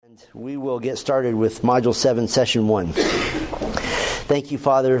We will get started with Module 7, Session 1. Thank you,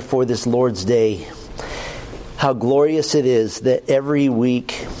 Father, for this Lord's Day. How glorious it is that every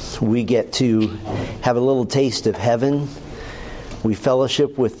week we get to have a little taste of heaven. We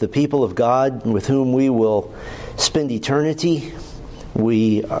fellowship with the people of God with whom we will spend eternity.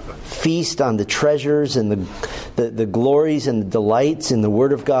 We feast on the treasures and the glories and the delights in the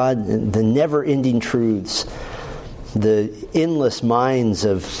Word of God, and the never-ending truths, the endless mines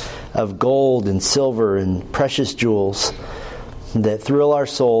of gold and silver and precious jewels that thrill our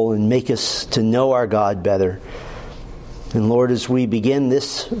soul and make us to know our God better. And Lord, as we begin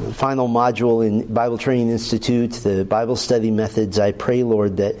this final module in Bible Training Institute, the Bible study methods, I pray,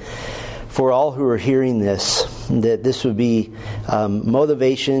 Lord, that for all who are hearing this, that this would be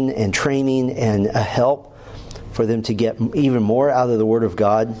motivation and training and a help for them to get even more out of the Word of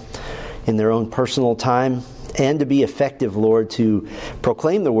God in their own personal time, and to be effective, Lord, to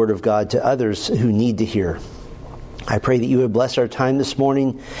proclaim the Word of God to others who need to hear. I pray that you would bless our time this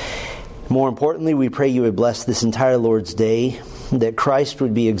morning. More importantly, we pray you would bless this entire Lord's Day, that Christ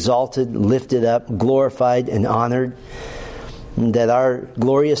would be exalted, lifted up, glorified, and honored, and that our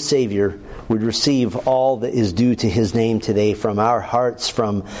glorious Savior would receive all that is due to His name today from our hearts,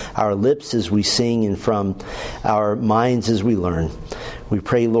 from our lips as we sing, and from our minds as we learn. We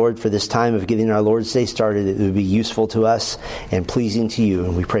pray, Lord, for this time of getting our Lord's Day started, it would be useful to us and pleasing to you.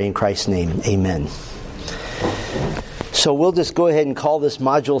 And we pray in Christ's name. Amen. So we'll just go ahead and call this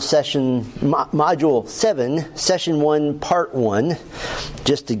Module 7, Session 1, Part 1,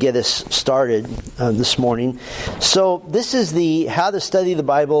 just to get us started this morning. So this is the How to Study the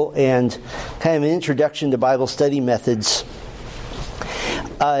Bible and kind of an introduction to Bible study methods.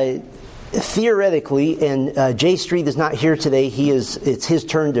 Theoretically, and Jay Street is not here today. It's his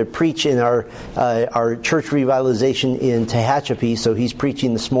turn to preach in our church revitalization in Tehachapi, so he's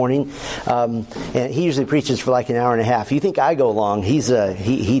preaching this morning. And he usually preaches for like an hour and a half. You think I go long?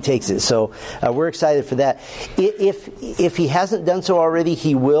 He takes it. So we're excited for that. If he hasn't done so already,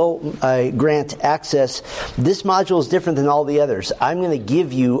 he will grant access. This module is different than all the others. I'm going to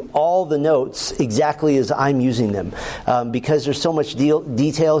give you all the notes exactly as I'm using them, because there's so much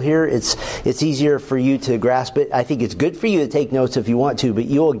detail here. It's easier for you to grasp it. I think it's good for you to take notes if you want to, but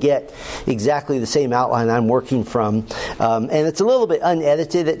you'll get exactly the same outline I'm working from. And it's a little bit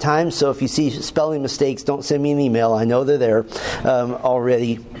unedited at times, so if you see spelling mistakes, don't send me an email. I know they're there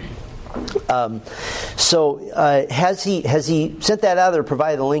already. Has he sent that out or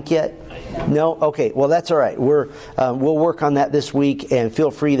provided a link yet? No? Okay. Well, that's all right. We'll work on that this week, and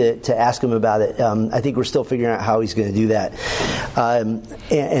feel free to ask him about it. I think we're still figuring out how he's going to do that.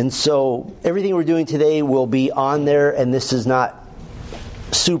 And so everything we're doing today will be on there, and this is not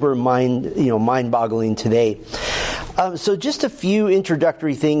super mind-boggling today. So just a few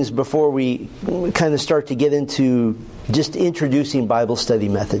introductory things before we kind of start to get into just introducing Bible study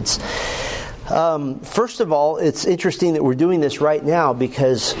methods. First of all, it's interesting that we're doing this right now,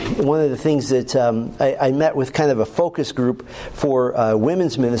 because one of the things that I met with kind of a focus group for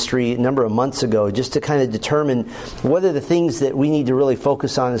women's ministry a number of months ago, just to kind of determine what are the things that we need to really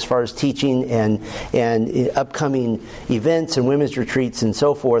focus on as far as teaching and upcoming events and women's retreats and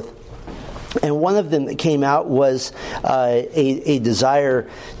so forth. And one of them that came out was a desire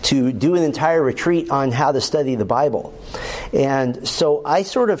to do an entire retreat on how to study the Bible. And so I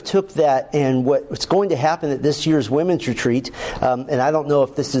sort of took that, and what's going to happen at this year's women's retreat, and I don't know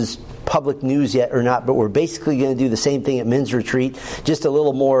if this is public news yet or not, but we're basically going to do the same thing at men's retreat, just a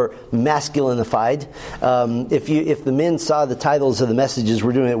little more masculinified. If the men saw the titles of the messages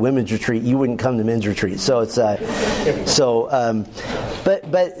we're doing at women's retreat, you wouldn't come to men's retreat. So it's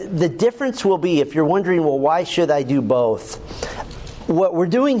but the difference will be, if you're wondering, well, why should I do both? What we're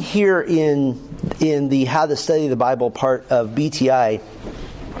doing here in the How to Study the Bible part of BTI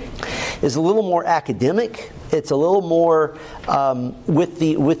is a little more academic. It's a little more with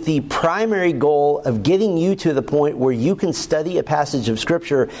the primary goal of getting you to the point where you can study a passage of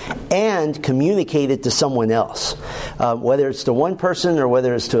Scripture and communicate it to someone else, whether it's to one person or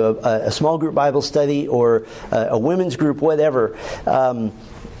whether it's to a small group Bible study or a women's group, whatever.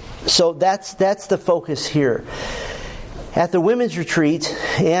 So that's the focus here. At the women's retreat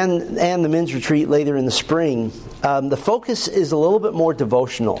and the men's retreat later in the spring, the focus is a little bit more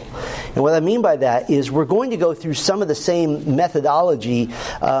devotional. And what I mean by that is we're going to go through some of the same methodology,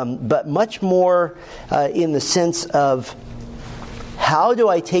 but much more in the sense of, how do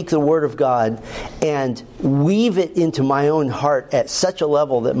I take the Word of God and weave it into my own heart at such a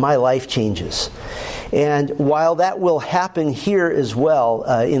level that my life changes? And while that will happen here as well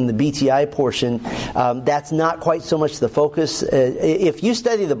in the BTI portion, that's not quite so much the focus. If you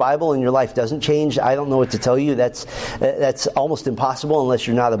study the Bible and your life doesn't change, I don't know what to tell you. That's almost impossible unless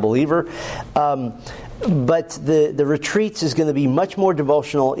you're not a believer. But the retreats is going to be much more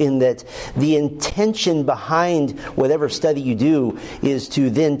devotional in that the intention behind whatever study you do is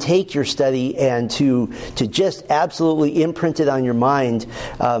to then take your study and to just absolutely imprint it on your mind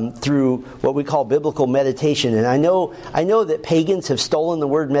through what we call biblical meditation. And I know that pagans have stolen the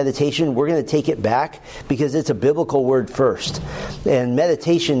word meditation. We're going to take it back because it's a biblical word first. And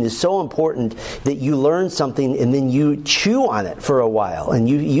meditation is so important that you learn something and then you chew on it for a while and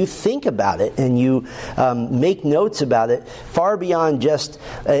you think about it and you make notes about it far beyond just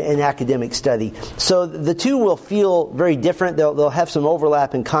an academic study. So the two will feel very different. They'll have some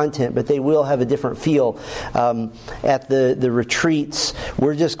overlap in content, but they will have a different feel. At the retreats,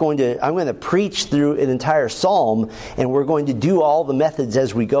 I'm going to preach through an entire psalm, and we're going to do all the methods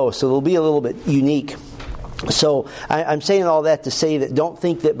as we go. So it'll be a little bit unique. So I'm saying all that to say that don't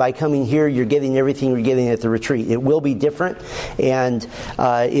think that by coming here you're getting everything you're getting at the retreat. It will be different, and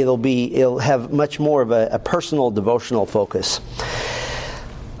it'll have much more of a personal devotional focus.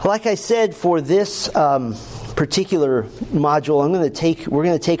 Like I said, for this particular module, we're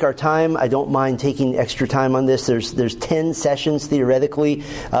going to take our time. I don't mind taking extra time on this. There's 10 sessions theoretically,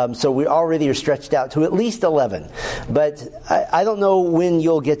 so we already are stretched out to at least 11. But I don't know when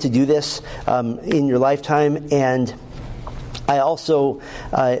you'll get to do this in your lifetime, and I also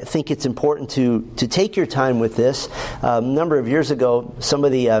think it's important to take your time with this. A number of years ago,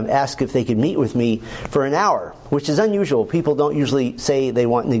 somebody asked if they could meet with me for an hour, which is unusual. People don't usually say they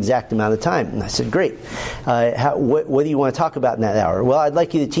want an exact amount of time. And I said, great. What do you want to talk about in that hour? Well, I'd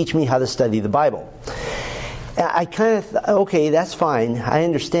like you to teach me how to study the Bible. I kind of okay, that's fine. I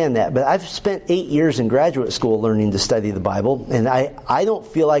understand that. But I've spent 8 years in graduate school learning to study the Bible, and I don't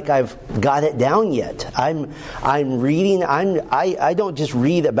feel like I've got it down yet. I'm reading. I don't just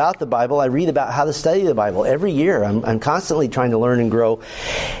read about the Bible. I read about how to study the Bible every year. I'm constantly trying to learn and grow.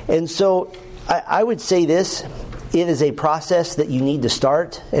 And so I would say this: it is a process that you need to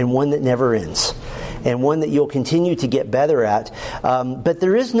start, and one that never ends, and one that you'll continue to get better at. But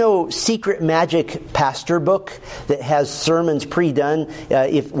there is no secret magic pastor book that has sermons pre-done.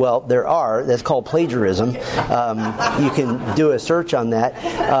 There are. That's called plagiarism. You can do a search on that.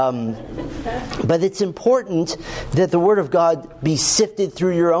 But it's important that the Word of God be sifted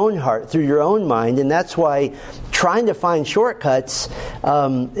through your own heart, through your own mind, and that's why trying to find shortcuts,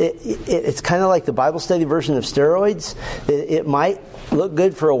 it's kind of like the Bible study version of steroids. It might look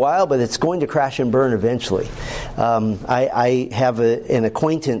good for a while, but it's going to crash and burn eventually. I have an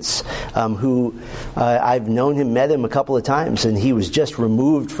acquaintance who I've known him, met him a couple of times, and he was just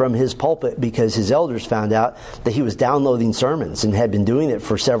removed from his pulpit because his elders found out that he was downloading sermons and had been doing it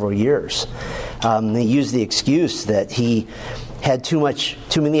for several years. They used the excuse that he had too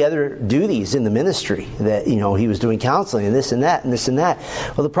many other duties in the ministry, that he was doing counseling and this and that and this and that.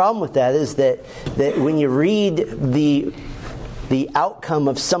 Well, the problem with that is that when you read the outcome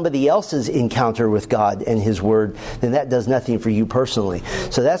of somebody else's encounter with God and His Word, then that does nothing for you personally.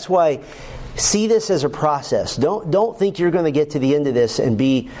 So that's why see this as a process. Don't think you're going to get to the end of this and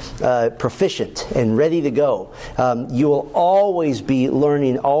be proficient and ready to go. You will always be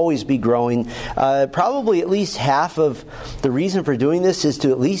learning, always be growing. Probably at least half of the reason for doing this is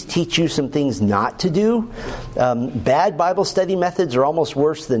to at least teach you some things not to do. Bad Bible study methods are almost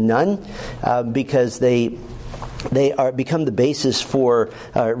worse than none because they become the basis for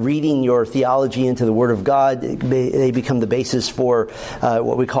reading your theology into the Word of God. They become the basis for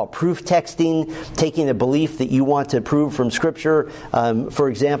what we call proof texting, taking a belief that you want to prove from Scripture. For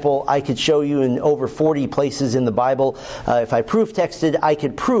example, I could show you in over 40 places in the Bible, if I proof texted, I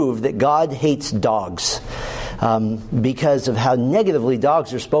could prove that God hates dogs because of how negatively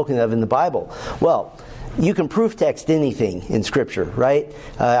dogs are spoken of in the Bible. Well, you can proof text anything in Scripture, right?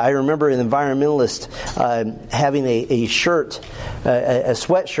 I remember an environmentalist having a shirt, a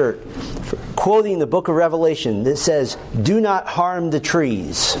sweatshirt, quoting the book of Revelation that says, "Do not harm the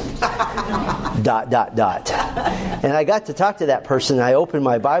trees." ... And I got to talk to that person. I opened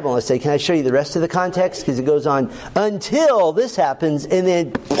my Bible and I said, "Can I show you the rest of the context?" Because it goes on, until this happens, and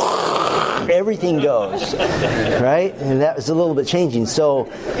then everything goes, right? And that was a little bit changing. So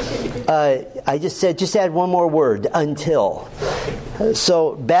I just said, just add one more word, until.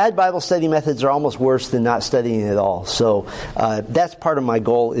 So bad Bible study methods are almost worse than not studying at all. So that's part of my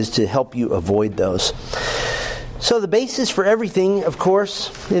goal, is to help you avoid those. So the basis for everything, of course,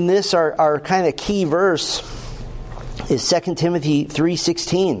 in this, our kind of key verse is 2 Timothy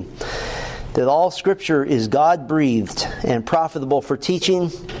 3:16. that all Scripture is God-breathed and profitable for teaching,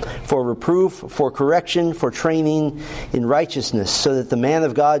 for reproof, for correction, for training in righteousness, so that the man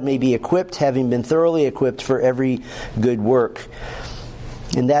of God may be equipped, having been thoroughly equipped for every good work.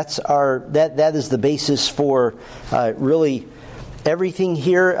 And that is the basis for really everything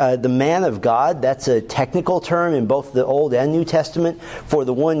here. The man of God, that's a technical term in both the Old and New Testament for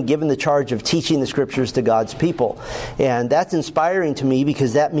the one given the charge of teaching the Scriptures to God's people. And that's inspiring to me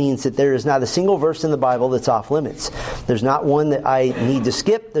because that means that there is not a single verse in the Bible that's off limits. There's not one that I need to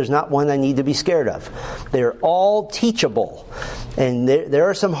skip. There's not one I need to be scared of. They're all teachable. And there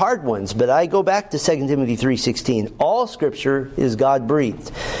are some hard ones, but I go back to 2 Timothy 3:16. All Scripture is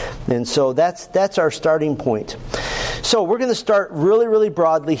God-breathed. And so that's our starting point. So we're going to start really, really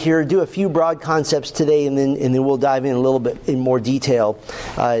broadly here, do a few broad concepts today, and then we'll dive in a little bit in more detail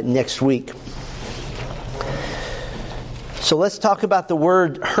next week. So let's talk about the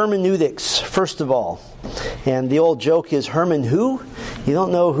word hermeneutics, first of all. And the old joke is, Herman who? You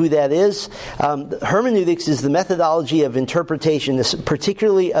don't know who that is? Hermeneutics is the methodology of interpretation,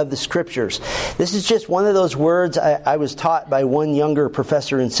 particularly of the Scriptures. This is just one of those words I was taught by one younger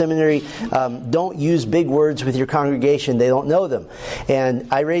professor in seminary. Don't use big words with your congregation. They don't know them. And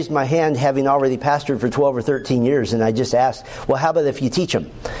I raised my hand, having already pastored for 12 or 13 years, and I just asked, well, how about if you teach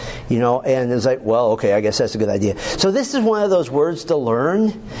them? And it's like, well, okay, I guess that's a good idea. So this is one of those words to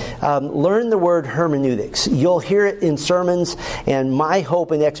learn. Learn the word hermeneutics. You'll hear it in sermons, and my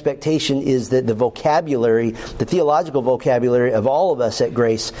hope and expectation is that the vocabulary, the theological vocabulary of all of us at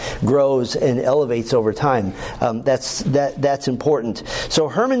Grace grows and elevates over time. That's important. So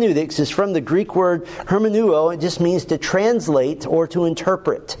hermeneutics is from the Greek word hermeneuo. It just means to translate or to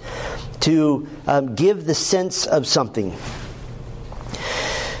interpret, to give the sense of something.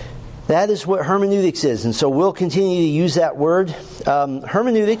 That is what hermeneutics is, and so we'll continue to use that word.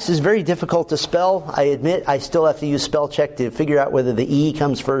 Hermeneutics is very difficult to spell. I admit I still have to use spell check to figure out whether the E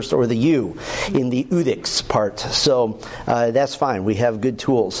comes first or the U in the eutics part. So that's fine. We have good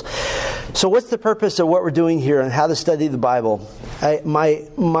tools. So what's the purpose of what we're doing here and how to study the Bible?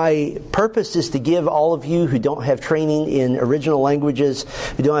 My purpose is to give all of you who don't have training in original languages,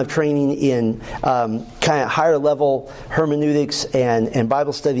 who don't have training in kind of higher level hermeneutics and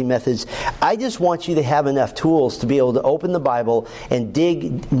Bible study methods, I just want you to have enough tools to be able to open the Bible and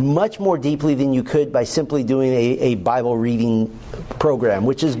dig much more deeply than you could by simply doing a Bible reading program,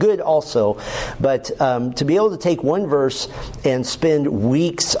 which is good also. But to be able to take one verse and spend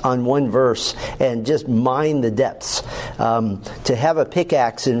weeks on one verse and just mine the depths, to have a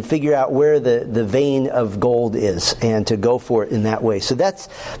pickaxe and figure out where the vein of gold is and to go for it in that way. So that's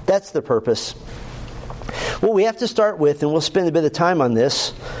the purpose. What we have to start with, and we'll spend a bit of time on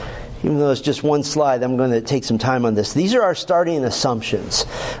this, even though it's just one slide, I'm going to take some time on this. These are our starting assumptions.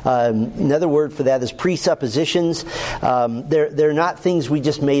 Another word for that is presuppositions. They're not things we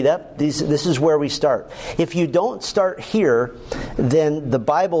just made up. This is where we start. If you don't start here, then the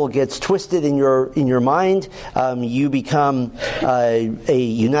Bible gets twisted in your mind. You become a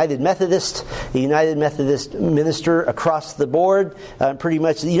United Methodist minister across the board. Pretty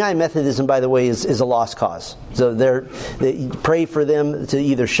much, the United Methodism, by the way, is a lost cause. So they pray for them to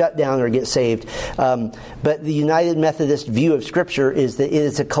either shut down or get saved. But the United Methodist view of Scripture is that it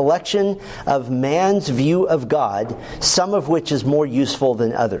is a collection of man's view of God, some of which is more useful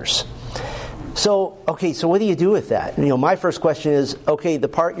than others. So what do you do with that? My first question is, the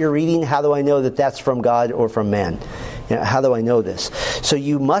part you're reading, how do I know that that's from God or from man? How do I know this? So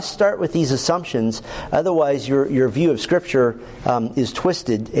you must start with these assumptions, otherwise your view of Scripture is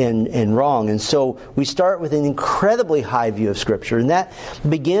twisted and wrong. And so we start with an incredibly high view of Scripture, and that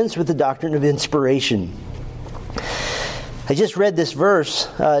begins with the doctrine of inspiration. I just read this verse,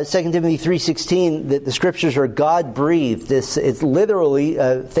 2 Timothy 3:16, that the Scriptures are God-breathed. It's literally,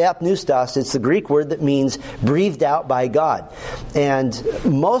 theopneustos, it's the Greek word that means breathed out by God. And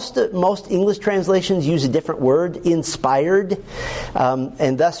most English translations use a different word, inspired,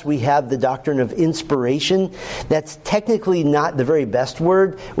 and thus we have the doctrine of inspiration. That's technically not the very best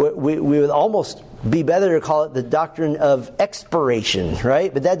word. We would almost be better to call it the doctrine of expiration,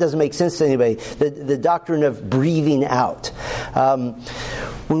 right? But that doesn't make sense to anybody. The doctrine of breathing out.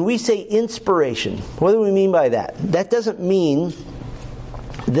 When we say inspiration, what do we mean by that? That doesn't mean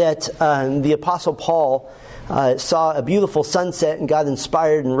that the Apostle Paul saw a beautiful sunset and got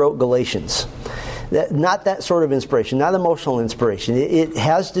inspired and wrote Galatians. Not that sort of inspiration, not emotional inspiration. It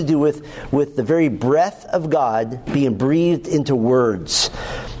has to do with the very breath of God being breathed into words.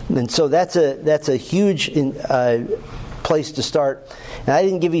 And so that's a huge place to start. And I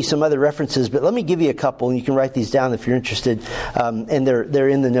didn't give you some other references, but let me give you a couple, and you can write these down if you're interested. And they're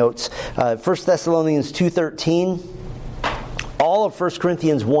in the notes. 1 Thessalonians 2:13. All of 1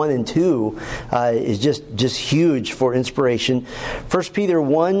 Corinthians 1 and 2 is just huge for inspiration. 1 Peter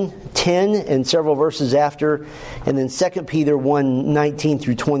 1:10 and several verses after, and then 2 Peter 1:19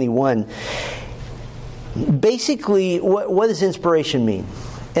 through 21. Basically, what does inspiration mean?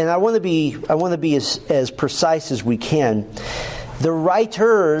 And I want to be as precise as we can. The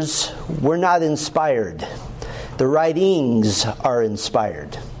writers were not inspired. The writings are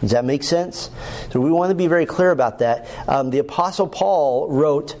inspired. Does that make sense? So we want to be very clear about that. The Apostle Paul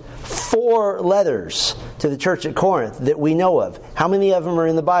wrote 4 letters to the church at Corinth that we know of. How many of them are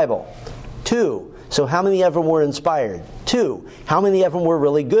in the Bible? 2. So how many of them were inspired? 2. How many of them were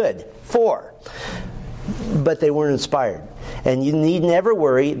really good? 4. But they weren't inspired. And you need never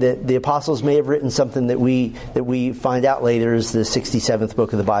worry that the apostles may have written something that we find out later is the 67th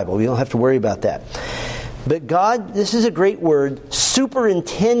book of the Bible. We don't have to worry about that. But God, this is a great word,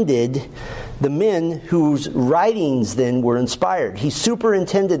 superintended the men whose writings then were inspired. He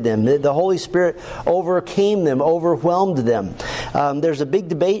superintended them. The Holy Spirit overcame them, overwhelmed them. There's a big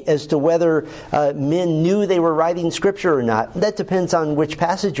debate as to whether men knew they were writing Scripture or not. That depends on which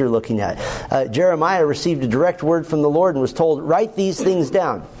passage you're looking at. Jeremiah received a direct word from the Lord and was told, write these things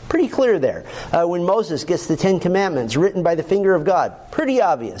down. Pretty clear there. When Moses gets the 10 Commandments written by the finger of God, pretty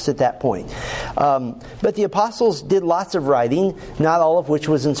obvious at that point. But the apostles did lots of writing, not all of which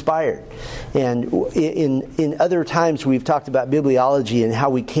was inspired. And in other times we've talked about bibliology and how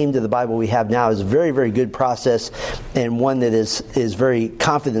we came to the Bible we have now is a very, very good process and one that is very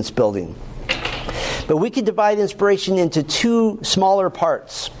confidence building. But we could divide inspiration into 2 smaller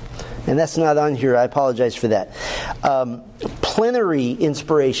parts. And that's not on here. I apologize for that. Plenary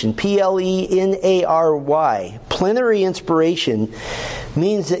inspiration. Plenary. Plenary inspiration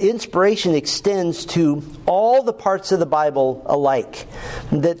means that inspiration extends to all the parts of the Bible alike.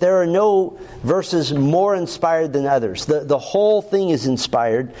 That there are no verses more inspired than others. The whole thing is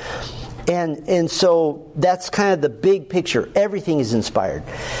inspired. And so that's kind of the big picture. Everything is inspired.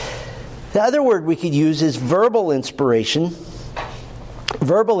 The other word we could use is verbal inspiration.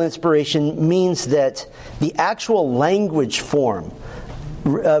 Verbal inspiration means that the actual language form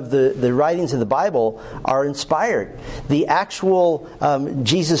of the writings of the Bible are inspired. The actual,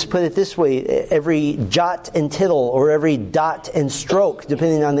 Jesus put it this way, every jot and tittle or every dot and stroke,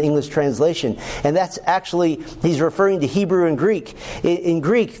 depending on the English translation. And that's actually, he's referring to Hebrew and Greek. In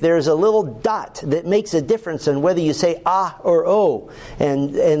Greek, there's a little dot that makes a difference in whether you say ah or o,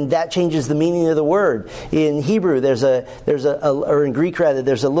 and that changes the meaning of the word. In Hebrew, or in Greek rather,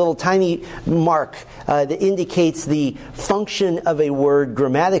 there's a little tiny mark that indicates the function of a word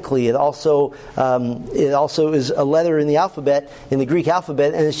grammatically. It also is a letter in the alphabet, in the Greek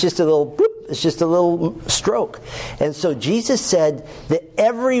alphabet, and it's just a little boop, it's just a little stroke. And so Jesus said that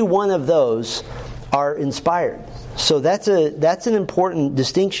every one of those are inspired. So that's an important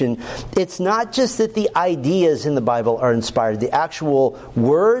distinction. It's not just that the ideas in the Bible are inspired. The actual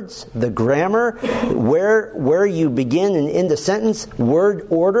words, the grammar, where you begin and end a sentence, word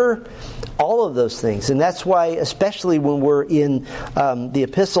order, all of those things. And that's why, especially when we're in the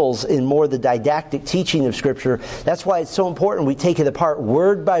epistles, in more the didactic teaching of Scripture, that's why it's so important we take it apart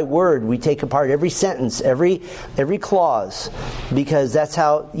word by word. We take apart every sentence, every clause, because that's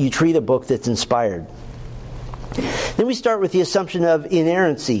how you treat a book that's inspired. Then we start with the assumption of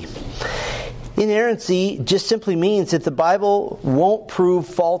inerrancy. Inerrancy just simply means that the Bible won't prove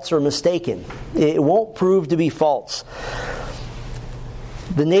false or mistaken. It won't prove to be false.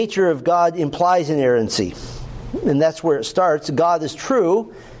 The nature of God implies inerrancy. And that's where it starts. God is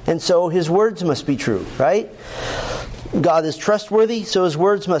true, and so His words must be true, right? God is trustworthy, so His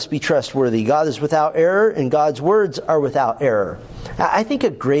words must be trustworthy. God is without error, and God's words are without error. I think a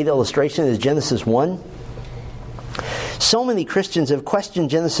great illustration is Genesis 1. So many Christians have questioned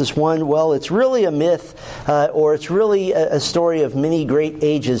Genesis 1. Well, it's really a myth, or it's really a story of many great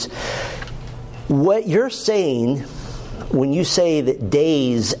ages. What you're saying when you say that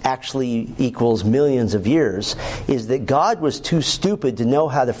days actually equals millions of years is that God was too stupid to know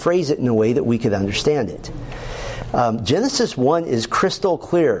how to phrase it in a way that we could understand it. Genesis 1 is crystal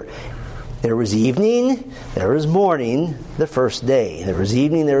clear. There was evening, there was morning the first day. There was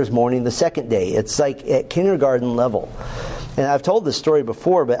evening, there was morning the second day. It's like at kindergarten level. And I've told this story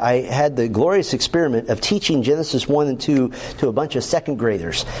before, but I had the glorious experiment of teaching Genesis 1 and 2 to a bunch of second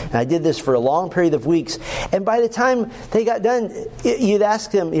graders. And I did this for a long period of weeks. And by the time they got done, you'd ask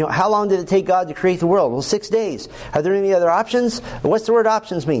them, how long did it take God to create the world? Well, 6 days. Are there any other options? What's the word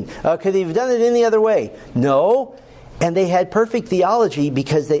options mean? Could He have done it any other way? No. And they had perfect theology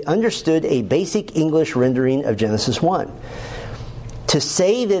because they understood a basic English rendering of Genesis 1. To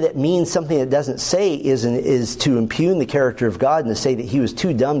say that it means something it doesn't say is to impugn the character of God, and to say that he was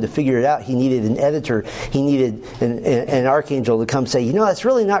too dumb to figure it out. He needed an editor. He needed an archangel to come say, that's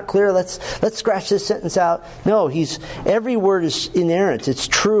really not clear. Let's scratch this sentence out. No, every word is inerrant. It's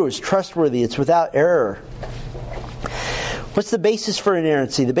true. It's trustworthy. It's without error. What's the basis for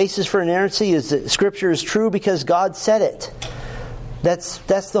inerrancy? The basis for inerrancy is that Scripture is true because God said it.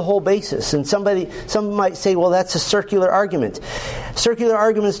 That's the whole basis. And some might say, well, that's a circular argument. Circular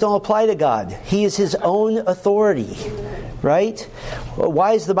arguments don't apply to God. He is His own authority, right? Well,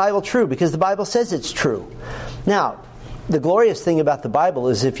 why is the Bible true? Because the Bible says it's true. Now, the glorious thing about the Bible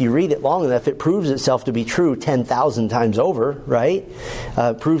is if you read it long enough, it proves itself to be true 10,000 times over, right?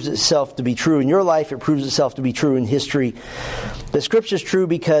 It proves itself to be true in your life. It proves itself to be true in history. The Scripture is true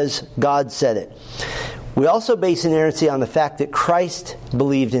because God said it. We also base inerrancy on the fact that Christ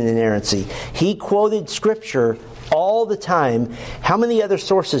believed in inerrancy. He quoted Scripture all the time. How many other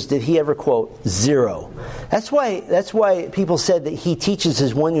sources did he ever quote? 0. That's why people said that he teaches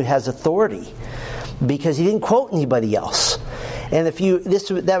as one who has authority, because he didn't quote anybody else. And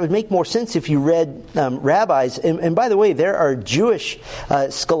that would make more sense if you read rabbis. And by the way, there are Jewish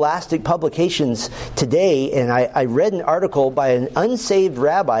scholastic publications today, and I read an article by an unsaved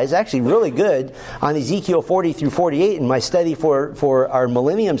rabbi. It's actually really good, on Ezekiel 40 through 48 in my study for our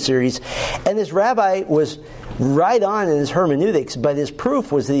Millennium series. And this rabbi was right on in his hermeneutics, but his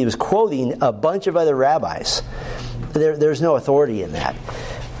proof was that he was quoting a bunch of other rabbis. There's no authority in that.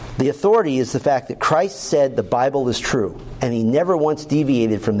 The authority is the fact that Christ said the Bible is true, and He never once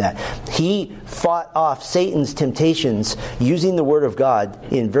deviated from that. He fought off Satan's temptations using the Word of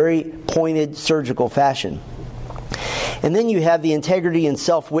God in very pointed, surgical fashion. And then you have the integrity and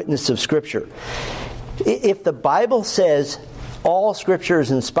self-witness of Scripture. If the Bible says all Scripture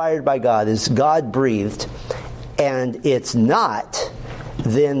is inspired by God, is God-breathed, and it's not,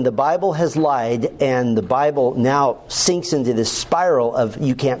 then the Bible has lied, and the Bible now sinks into this spiral of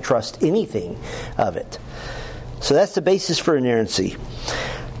you can't trust anything of it. So that's the basis for inerrancy.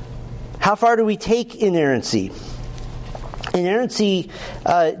 How far do we take inerrancy? Inerrancy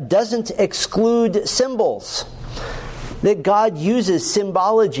doesn't exclude symbols. That God uses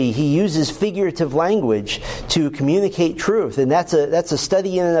symbology. He uses figurative language to communicate truth. And that's a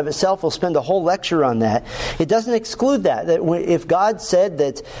study in and of itself. We'll spend a whole lecture on that. It doesn't exclude that. That if God said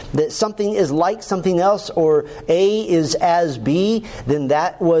that something is like something else, or A is as B, then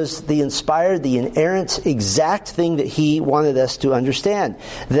that was the inspired, the inerrant, exact thing that He wanted us to understand.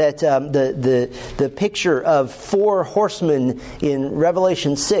 That the picture of 4 horsemen in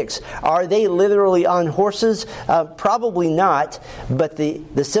Revelation 6, are they literally on horses? Probably not, but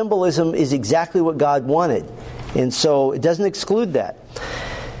the symbolism is exactly what God wanted. And so it doesn't exclude that.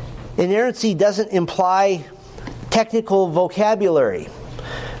 Inerrancy doesn't imply technical vocabulary.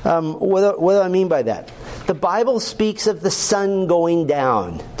 What do I mean by that? The Bible speaks of the sun going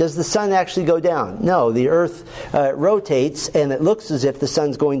down. Does the sun actually go down? No, the earth rotates, and it looks as if the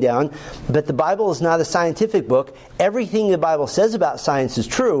sun's going down. But the Bible is not a scientific book. Everything the Bible says about science is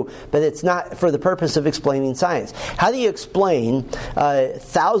true, but it's not for the purpose of explaining science. How do you explain,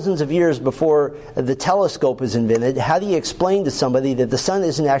 thousands of years before the telescope was invented, how do you explain to somebody that the sun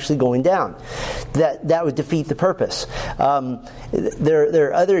isn't actually going down? That would defeat the purpose. There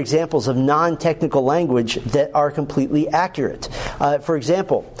are other examples of non-technical language that are completely accurate. For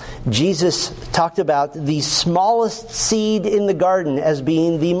example, Jesus talked about the smallest seed in the garden as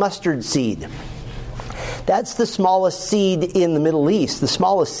being the mustard seed. That's the smallest seed in the Middle East. The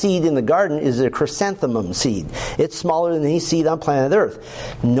smallest seed in the garden is a chrysanthemum seed. It's smaller than any seed on planet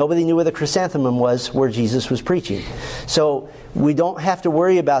Earth. Nobody knew where the chrysanthemum was where Jesus was preaching. So we don't have to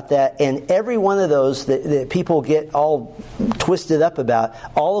worry about that. And every one of those that people get all twisted up about,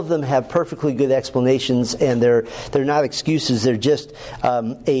 all of them have perfectly good explanations, and they're not excuses. They're just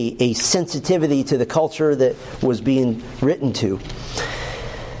a sensitivity to the culture that was being written to.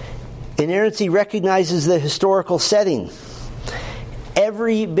 Inerrancy recognizes the historical setting.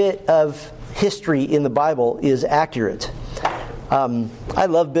 Every bit of history in the Bible is accurate. I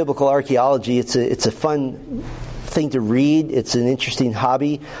love biblical archaeology. It's a fun thing to read. It's an interesting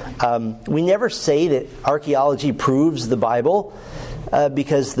hobby. We never say that archaeology proves the Bible,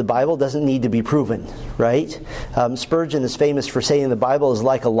 because the Bible doesn't need to be proven, right? Spurgeon is famous for saying the Bible is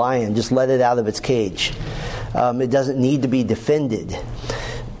like a lion. Just let it out of its cage. It doesn't need to be defended.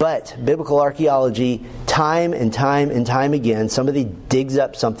 But biblical archaeology time and time and time again, somebody digs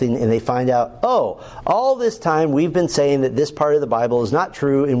up something and they find out, oh, all this time we've been saying that this part of the Bible is not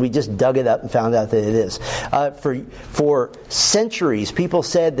true, and we just dug it up and found out that it is. For centuries, people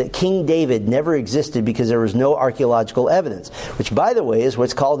said that King David never existed because there was no archaeological evidence, which, by the way, is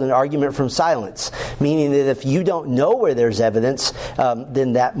what's called an argument from silence, meaning that if you don't know where there's evidence,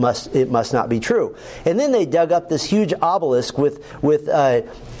 then it must not be true. And then they dug up this huge obelisk with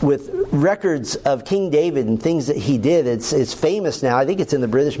records of King David and things that he did. It's famous now. I think it's in the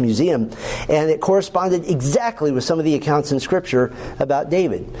British Museum, and it corresponded exactly with some of the accounts in Scripture about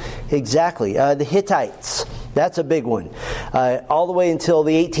David. Exactly. The Hittites. That's a big one. All the way until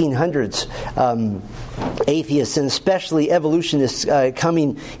the 1800s, atheists and especially evolutionists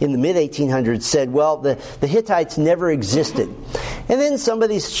coming in the mid-1800s said, well, the Hittites never existed. And then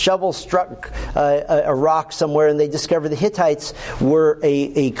somebody shovel struck a rock somewhere and they discovered the Hittites were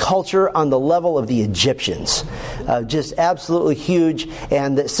a culture on the level of the Egyptians. Just absolutely huge,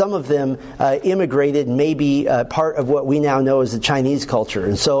 and that some of them immigrated, maybe part of what we now know as the Chinese culture.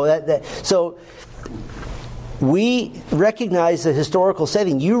 And so we recognize the historical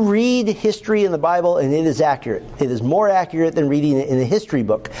setting. You read history in the Bible and it is accurate. It is more accurate than reading it in a history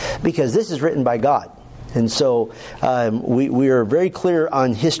book, because this is written by God. And so we are very clear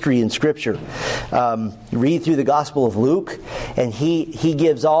on history in Scripture. Read through the Gospel of Luke, and he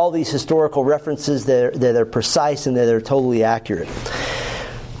gives all these historical references that are precise and that are totally accurate.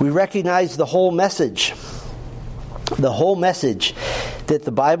 We recognize the whole message that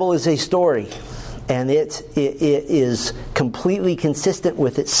the Bible is a story. And it is completely consistent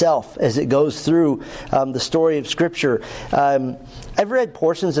with itself as it goes through the story of Scripture. I've read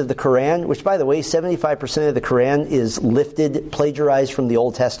portions of the Quran, which, by the way, 75% of the Quran is plagiarized from the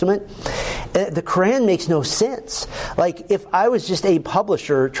Old Testament. The Quran makes no sense. Like, if I was just a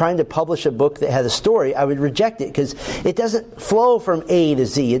publisher trying to publish a book that had a story, I would reject it, because it doesn't flow from A to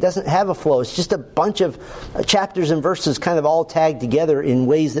Z. It doesn't have a flow. It's just a bunch of chapters and verses kind of all tagged together in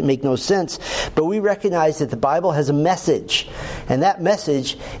ways that make no sense. But we recognize that the Bible has a message, and that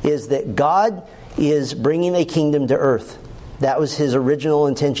message is that God is bringing a kingdom to earth. That was His original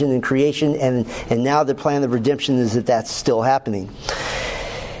intention in creation, and now the plan of redemption is that that's still happening.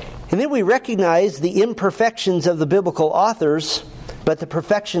 And then we recognize the imperfections of the biblical authors, but the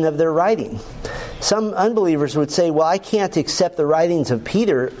perfection of their writing. Some unbelievers would say, well, I can't accept the writings of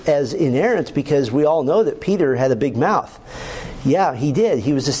Peter as inerrant because we all know that Peter had a big mouth. Yeah, he did.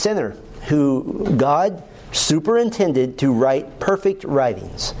 He was a sinner who God superintended to write perfect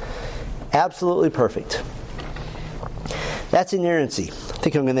writings. Absolutely perfect. That's inerrancy. I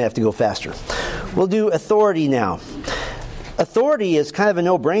think I'm going to have to go faster. We'll do authority now. Authority is kind of a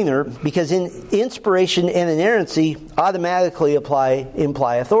no-brainer, because inspiration and inerrancy automatically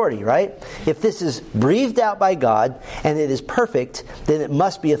imply authority, right? If this is breathed out by God and it is perfect, then it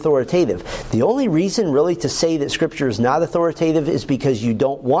must be authoritative. The only reason really to say that Scripture is not authoritative is because you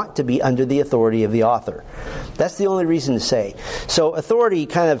don't want to be under the authority of the author. That's the only reason to say. So authority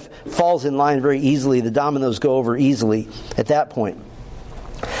kind of falls in line very easily. The dominoes go over easily at that point.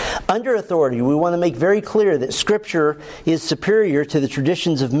 Under authority, we want to make very clear that Scripture is superior to the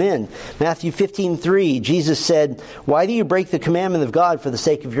traditions of men. Matthew 15:3, Jesus said, "Why do you break the commandment of God for the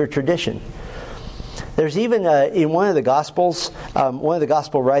sake of your tradition?" There's even, in one of the Gospels, one of the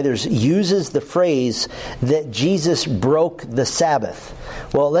Gospel writers uses the phrase that Jesus broke the Sabbath.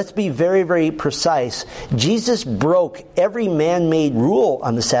 Well, let's be very, very precise. Jesus broke every man-made rule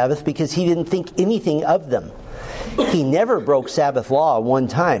on the Sabbath because He didn't think anything of them. He never broke Sabbath law one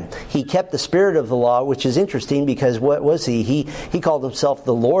time. He kept the spirit of the law, which is interesting because what was he? He called Himself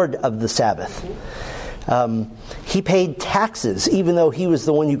the Lord of the Sabbath. He paid taxes, even though He was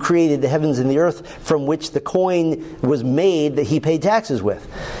the one who created the heavens and the earth, from which the coin was made that He paid taxes with.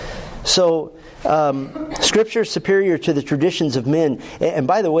 So, Scripture is superior to the traditions of men. And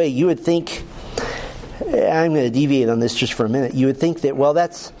by the way, you would think, I'm going to deviate on this just for a minute, you would think that, well,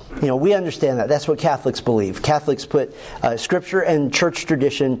 that's, we understand that. That's what Catholics believe. Catholics put Scripture and church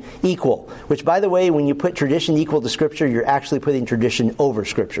tradition equal. Which, by the way, when you put tradition equal to Scripture, you're actually putting tradition over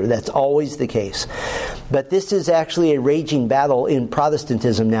Scripture. That's always the case. But this is actually a raging battle in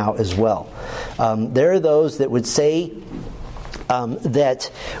Protestantism now as well. There are those that would say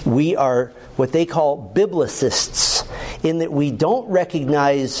that we are what they call biblicists, in that we don't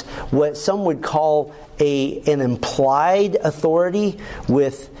recognize what some would call an implied authority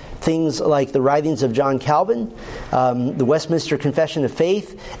with things like the writings of John Calvin, the Westminster Confession of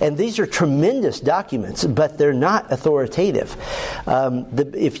Faith, and these are tremendous documents, but they're not authoritative.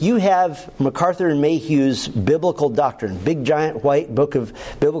 If you have MacArthur and Mayhew's Biblical Doctrine, big giant white book of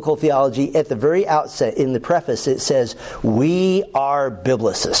biblical theology, at the very outset in the preface it says, "We are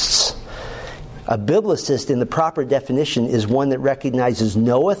biblicists." A biblicist in the proper definition is one that recognizes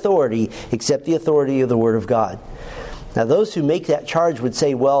no authority except the authority of the Word of God. Now, those who make that charge would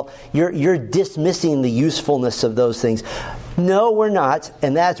say, well, you're dismissing the usefulness of those things. No, we're not,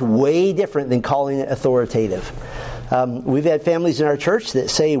 and that's way different than calling it authoritative. We've had families in our church that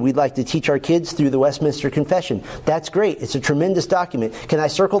say we'd like to teach our kids through the Westminster Confession. That's great. It's a tremendous document. Can I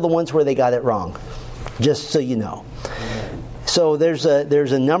circle the ones where they got it wrong? Just so you know. So there's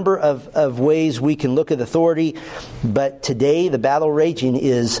a number of ways we can look at authority, but today the battle raging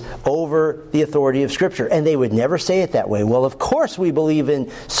is over the authority of Scripture. And they would never say it that way. Well, of course we believe in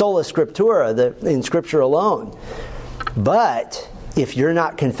sola scriptura, in Scripture alone. But if you're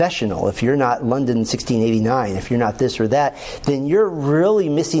not confessional, if you're not London 1689, if you're not this or that, then you're really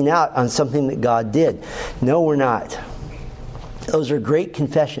missing out on something that God did. No, we're not. Those are great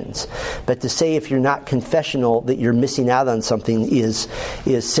confessions. But to say if you're not confessional that you're missing out on something is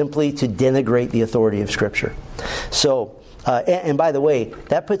simply to denigrate the authority of Scripture. So, and by the way,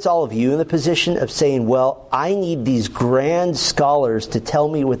 that puts all of you in the position of saying, well, I need these grand scholars to tell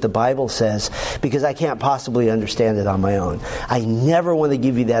me what the Bible says because I can't possibly understand it on my own. I never want to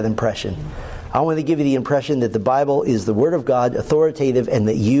give you that impression. I want to give you the impression that the Bible is the Word of God, authoritative, and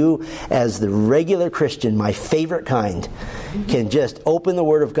that you, as the regular Christian, my favorite kind, can just open the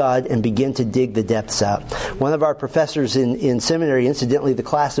Word of God and begin to dig the depths out. One of our professors in seminary, incidentally the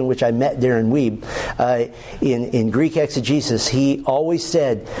class in which I met Darren Weeb, in Greek exegesis, he always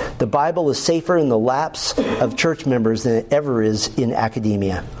said, the Bible is safer in the laps of church members than it ever is in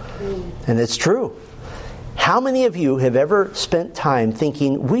academia. And it's true. How many of you have ever spent time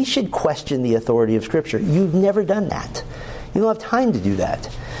thinking we should question the authority of Scripture? You've never done that. You don't have time to do that.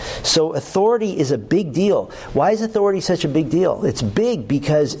 So authority is a big deal. Why is authority such a big deal? It's big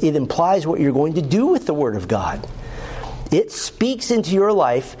because it implies what you're going to do with the Word of God. It speaks into your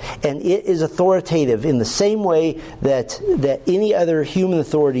life, and it is authoritative in the same way that any other human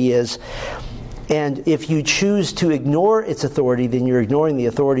authority is. And if you choose to ignore its authority, then you're ignoring the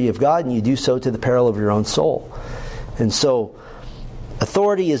authority of God, and you do so to the peril of your own soul. And so,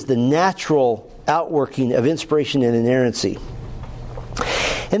 authority is the natural outworking of inspiration and inerrancy.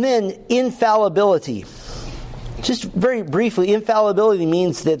 And then, infallibility. Just very briefly, infallibility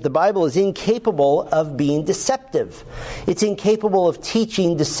means that the Bible is incapable of being deceptive. It's incapable of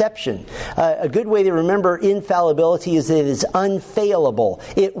teaching deception. A good way to remember infallibility is that it is unfailable.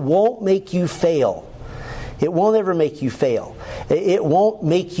 It won't make you fail. It won't ever make you fail. It won't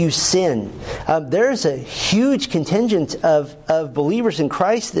make you sin. There's a huge contingent of believers in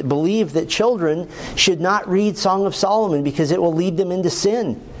Christ that believe that children should not read Song of Solomon because it will lead them into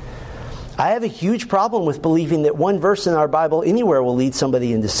sin. I have a huge problem with believing that one verse in our Bible anywhere will lead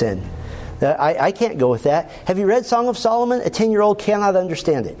somebody into sin. I can't go with that. Have you read Song of Solomon? A 10-year-old cannot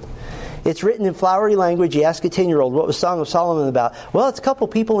understand it. It's written in flowery language. You ask a 10-year-old, what was Song of Solomon about? Well, it's a couple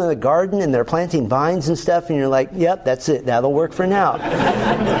people in a garden and they're planting vines and stuff, and you're like, yep, that's it. That'll work for now.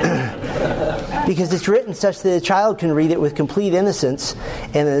 Because it's written such that a child can read it with complete innocence,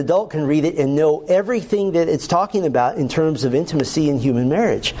 and an adult can read it and know everything that it's talking about in terms of intimacy in human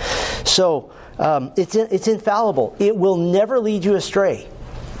marriage. So it's infallible. It will never lead you astray.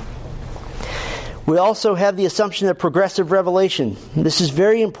 We also have the assumption of progressive revelation. This is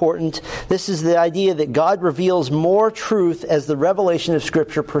very important. This is the idea that God reveals more truth as the revelation of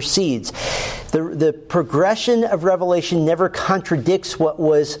Scripture proceeds. The progression of revelation never contradicts what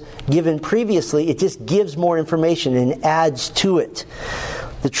was given previously. It just gives more information and adds to it.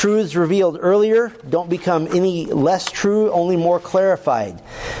 The truths revealed earlier don't become any less true, only more clarified.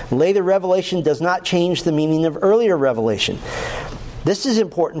 Later revelation does not change the meaning of earlier revelation. This is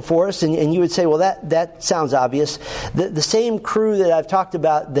important for us, and you would say, well, that sounds obvious. The same crew that I've talked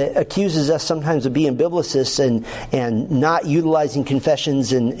about that accuses us sometimes of being biblicists and not utilizing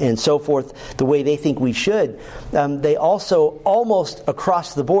confessions and so forth the way they think we should, they also almost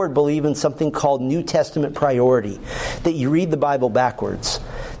across the board believe in something called New Testament priority, that you read the Bible backwards.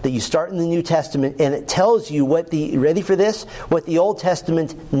 That you start in the New Testament and it tells you what ready for this? What the Old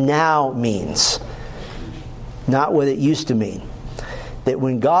Testament now means. Not what it used to mean. That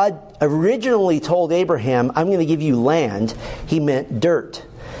when God originally told Abraham, I'm going to give you land, He meant dirt.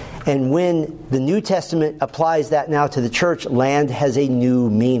 And when the New Testament applies that now to the church, land has a new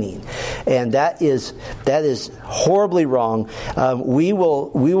meaning. And that is horribly wrong. We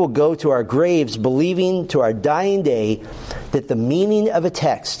will go to our graves believing to our dying day that the meaning of a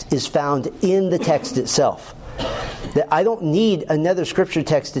text is found in the text itself. That I don't need another scripture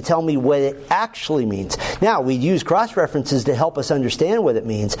text to tell me what it actually means. Now, we use cross-references to help us understand what it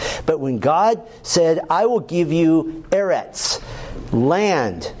means. But when God said, I will give you eretz,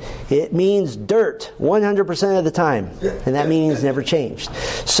 land, it means dirt 100% of the time. And that meaning's never changed.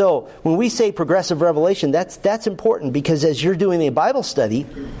 So when we say progressive revelation, that's important, because as you're doing a Bible study,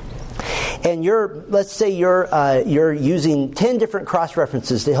 and let's say you're using 10 different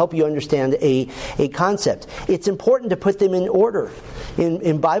cross-references to help you understand a concept. It's important to put them in order,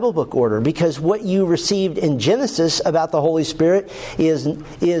 in Bible book order, because what you received in Genesis about the Holy Spirit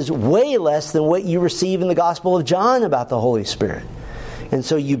is way less than what you receive in the Gospel of John about the Holy Spirit. And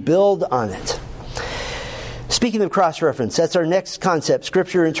so you build on it. Speaking of cross-reference, that's our next concept.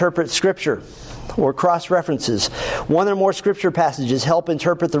 Scripture interprets Scripture, or cross-references. One or more Scripture passages help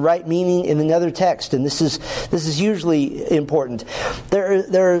interpret the right meaning in another text, and this is usually important.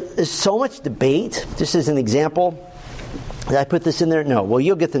 There is so much debate. Just as an example, did I put this in there? No. Well,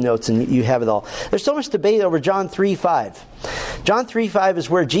 you'll get the notes and you have it all. There's so much debate over John 3:5. John 3:5 is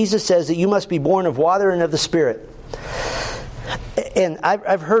where Jesus says that you must be born of water and of the Spirit. And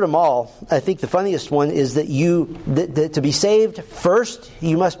I've heard them all. I think the funniest one is that that to be saved, first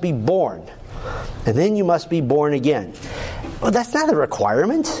you must be born. And then you must be born again. Well, that's not a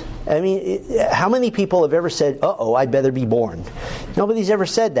requirement. I mean, how many people have ever said, I'd better be born? Nobody's ever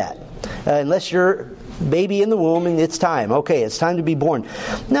said that. Unless you're baby in the womb and it's time. Okay, it's time to be born.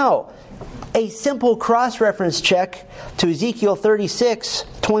 No. A simple cross-reference check to Ezekiel 36,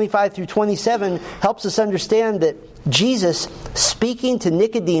 25 through 27 helps us understand that Jesus, speaking to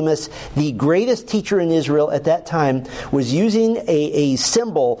Nicodemus, the greatest teacher in Israel at that time, was using a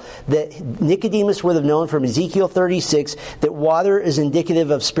symbol that Nicodemus would have known from Ezekiel 36, that water is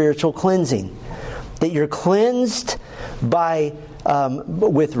indicative of spiritual cleansing. That you're cleansed by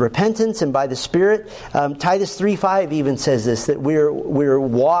with repentance and by the Spirit. Titus 3:5 even says this, that we're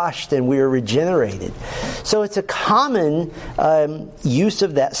washed and we're regenerated. So it's a common use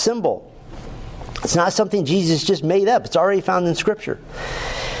of that symbol. It's not something Jesus just made up. It's already found in Scripture.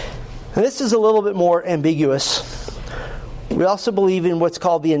 And this is a little bit more ambiguous. We also believe in what's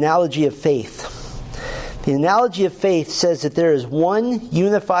called the analogy of faith. The analogy of faith says that there is one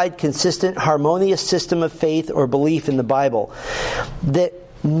unified, consistent, harmonious system of faith or belief in the Bible. That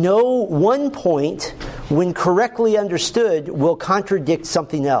no one point, when correctly understood, will contradict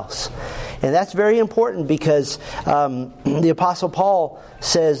something else. And that's very important, because the Apostle Paul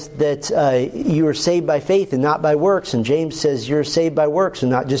says that you are saved by faith and not by works. And James says you're saved by works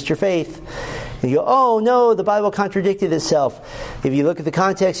and not just your faith. And you go, oh no, the Bible contradicted itself. If you look at the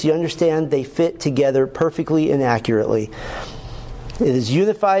context, you understand they fit together perfectly and accurately. It is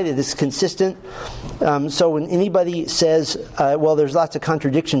unified, it is consistent. So when anybody says, well, there's lots of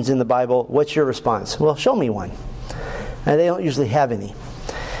contradictions in the Bible, what's your response? Well, show me one. And they don't usually have any.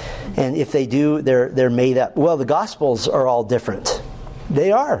 And if they do, they're made up. Well, the Gospels are all different.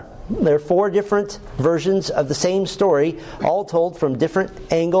 They are. There are 4 different versions of the same story, all told from different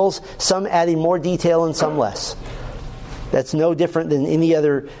angles, some adding more detail and some less. That's no different than any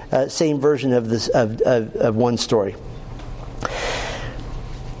other same version of this of one story.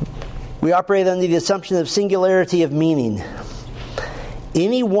 We operate under the assumption of singularity of meaning.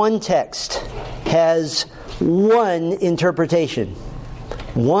 Any one text has one interpretation.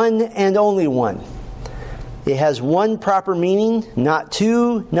 One and only one. It has one proper meaning, not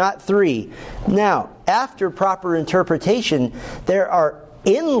 2, not 3. Now, after proper interpretation, there are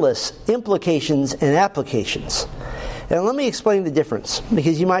endless implications and applications. And let me explain the difference,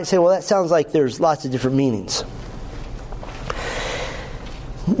 because you might say, well, that sounds like there's lots of different meanings.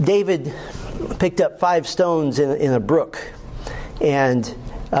 David picked up 5 stones in a brook, and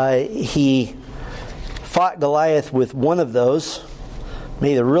he fought Goliath with one of those.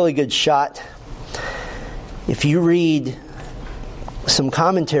 Made a really good shot. If you read some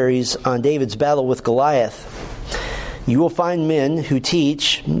commentaries on David's battle with Goliath, you will find men who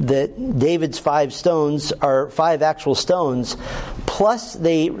teach that David's 5 stones are 5 actual stones, plus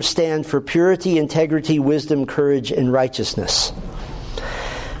they stand for purity, integrity, wisdom, courage, and righteousness.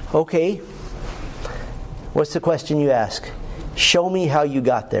 Okay, what's the question you ask? Show me how you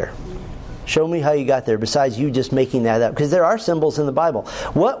got there. Show me how you got there, besides you just making that up. Because there are symbols in the Bible.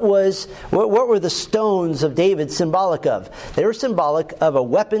 What were the stones of David symbolic of? They were symbolic of a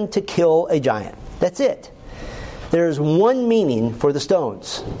weapon to kill a giant. That's it. There's one meaning for the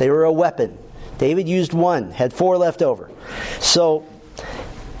stones. They were a weapon. David used one, had 4 left over. So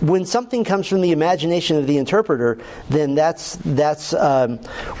when something comes from the imagination of the interpreter, then that's not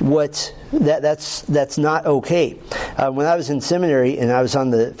okay. When I was in seminary and I was on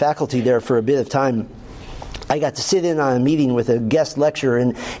the faculty there for a bit of time, I got to sit in on a meeting with a guest lecturer,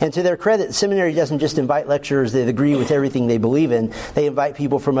 and to their credit, the seminary doesn't just invite lecturers that agree with everything they believe in. They invite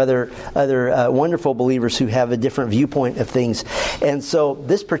people from other wonderful believers who have a different viewpoint of things. And so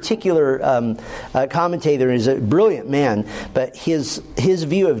this particular commentator is a brilliant man, but his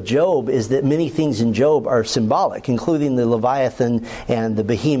view of Job is that many things in Job are symbolic, including the Leviathan and the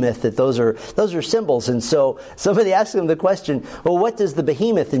behemoth, that those are symbols. And so somebody asked him the question, well, what does the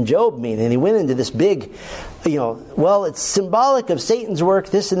behemoth in Job mean? And he went into this big, well, it's symbolic of Satan's work,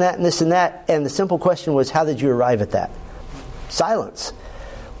 this and that and this and that. And the simple question was, how did you arrive at that? Silence.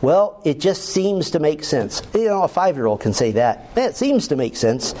 Well, it just seems to make sense. A 5-year-old can say that. It seems to make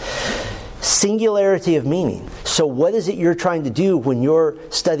sense. Singularity of meaning. So what is it you're trying to do when you're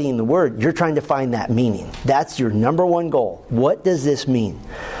studying the Word? You're trying to find that meaning. That's your number one goal. What does this mean?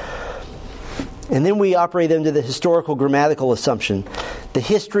 And then we operate under the historical grammatical assumption. The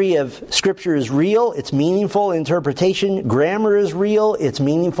history of Scripture is real, it's meaningful in interpretation. Grammar is real, it's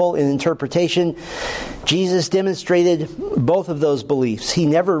meaningful in interpretation. Jesus demonstrated both of those beliefs. He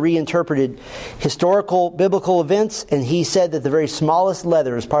never reinterpreted historical biblical events, and he said that the very smallest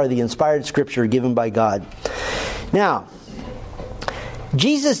letter is part of the inspired Scripture given by God. Now,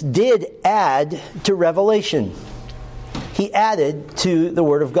 Jesus did add to Revelation. He added to the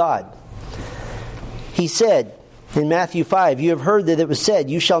Word of God. He said in Matthew 5, "You have heard that it was said,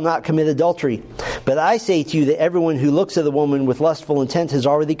 'You shall not commit adultery.' But I say to you that everyone who looks at a woman with lustful intent has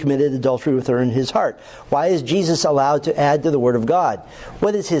already committed adultery with her in his heart." Why is Jesus allowed to add to the Word of God?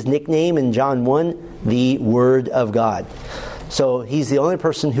 What is his nickname in John 1? The Word of God. So he's the only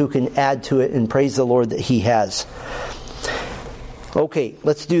person who can add to it, and praise the Lord that he has. Okay,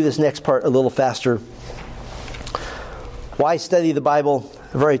 let's do this next part a little faster. Why study the Bible?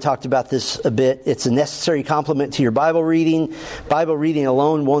 I've already talked about this a bit. It's a necessary complement to your Bible reading. Bible reading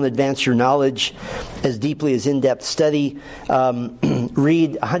alone won't advance your knowledge as deeply as in-depth study.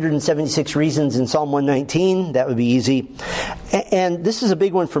 Read 176 reasons in Psalm 119. That would be easy. And this is a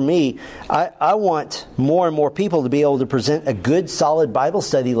big one for me. I want more and more people to be able to present a good, solid Bible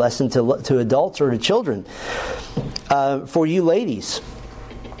study lesson to adults or to children. For you ladies,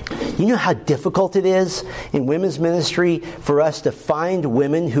 you know how difficult it is in women's ministry for us to find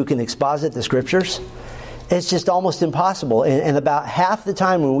women who can exposit the Scriptures? It's just almost impossible. And about half the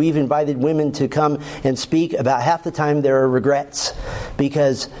time when we've invited women to come and speak, about half the time there are regrets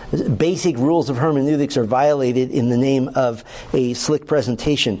because basic rules of hermeneutics are violated in the name of a slick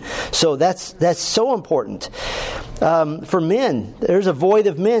presentation. So that's so important. For men, there's a void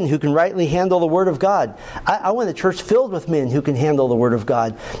of men who can rightly handle the Word of God. I want a church filled with men who can handle the Word of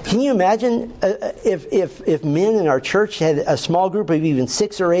God. Can you imagine if men in our church had a small group of even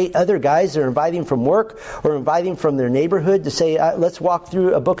 6 or 8 other guys they're inviting from work or inviting from their neighborhood to say, let's walk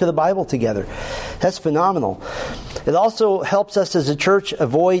through a book of the Bible together? That's phenomenal. It also helps us as a church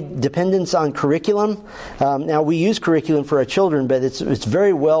avoid dependence on curriculum. Now, we use curriculum for our children, but it's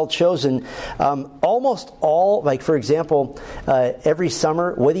very well chosen. Almost all, like for example, every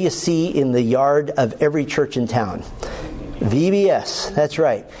summer, what do you see in the yard of every church in town? VBS, that's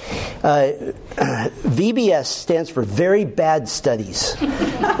right. VBS stands for Very Bad Studies.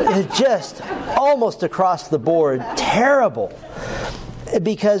 Just almost across the board, terrible.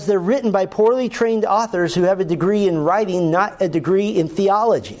 Because they're written by poorly trained authors who have a degree in writing, not a degree in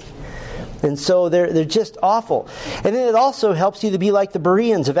theology. And so they're just awful. And then it also helps you to be like the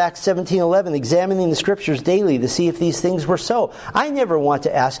Bereans of Acts 17:11, examining the Scriptures daily to see if these things were so. I never want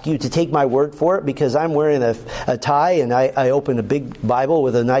to ask you to take my word for it because I'm wearing a tie and I open a big Bible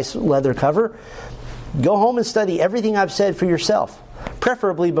with a nice leather cover. Go home and study everything I've said for yourself,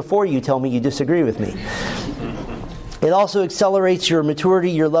 preferably before you tell me you disagree with me. It also accelerates your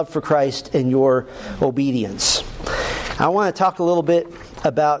maturity, your love for Christ, and your obedience. I want to talk a little bit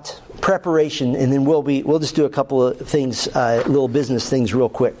about preparation, and then we'll just do a couple of things, little business things real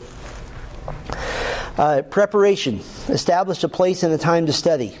quick. Preparation. Establish a place and a time to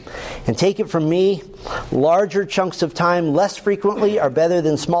study. And take it from me, larger chunks of time less frequently are better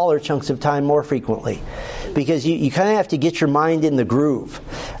than smaller chunks of time more frequently. Because you kind of have to get your mind in the groove.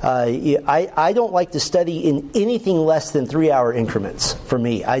 I don't like to study in anything less than 3-hour increments for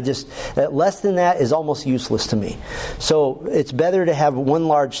me. Less than that is almost useless to me. So it's better to have one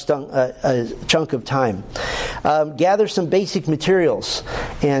large chunk of time. gather some basic materials.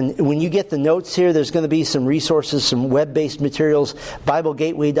 And when you get the notes here, there's going to be some resources, some web-based materials,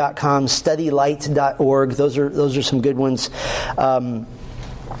 BibleGateway.com, StudyLight.org. Those are some good ones.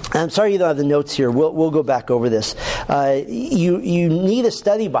 I'm sorry you don't have the notes here. We'll go back over this. You need a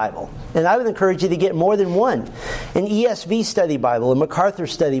study Bible. And I would encourage you to get more than one. An ESV study Bible, a MacArthur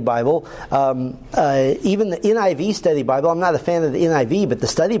study Bible, even the NIV study Bible. I'm not a fan of the NIV, but the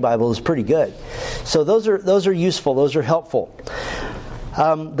study Bible is pretty good. So those are useful. Those are helpful.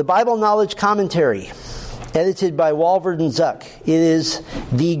 The Bible Knowledge Commentary, edited by Walvoord and Zuck. It is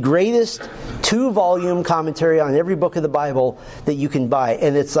the greatest 2-volume commentary on every book of the Bible that you can buy,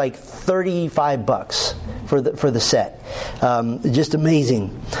 and it's like $35 for the set. Just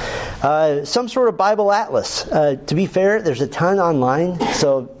amazing. Some sort of Bible atlas. To be fair, there's a ton online,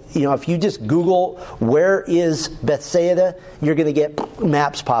 so if you just Google where is Bethsaida, you're going to get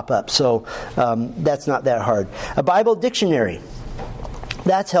maps pop up. So that's not that hard. A Bible dictionary.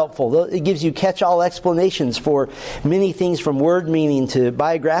 That's helpful. It gives you catch-all explanations for many things from word meaning to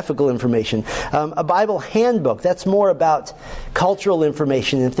biographical information. A Bible handbook, that's more about cultural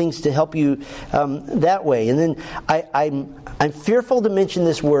information and things to help you that way. And then I'm fearful to mention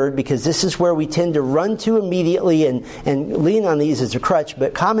this word because this is where we tend to run to immediately and lean on these as a crutch,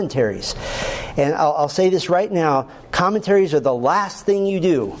 but commentaries. And I'll say this right now, commentaries are the last thing you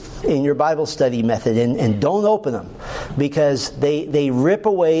do in your Bible study method, and don't open them because they rip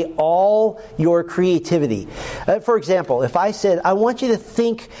away all your creativity. For example, if I said, I want you to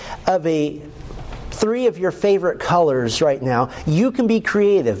think of 3 of your favorite colors right now, you can be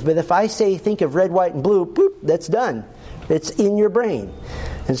creative. But if I say think of red, white, and blue, boop, that's done. It's in your brain.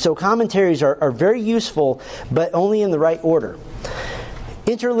 And so commentaries are very useful, but only in the right order.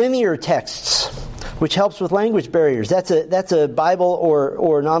 Interlinear texts, which helps with language barriers. That's a Bible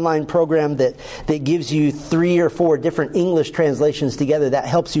or an online program that gives you 3 or 4 different English translations together. That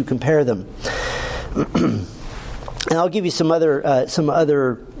helps you compare them. And I'll give you some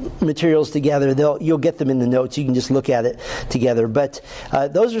other materials together. You'll get them in the notes. You can just look at it together. But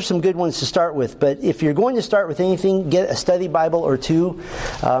those are some good ones to start with. But if you're going to start with anything, get a study Bible or 2.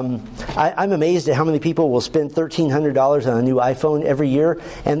 I'm amazed at how many people will spend $1,300 on a new iPhone every year,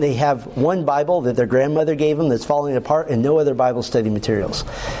 and they have one Bible that their grandmother gave them that's falling apart and no other Bible study materials.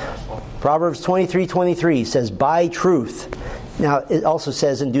 Proverbs 23:23 says, "Buy truth." Now, it also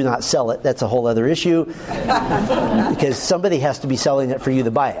says, and do not sell it. That's a whole other issue because somebody has to be selling it for you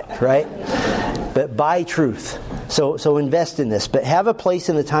to buy it, right? But buy truth. So invest in this. But have a place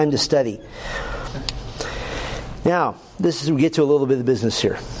and a time to study. Now, we get to a little bit of business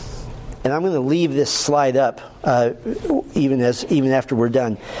here. And I'm going to leave this slide up even after we're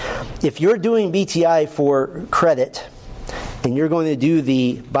done. If you're doing BTI for credit, and you're going to do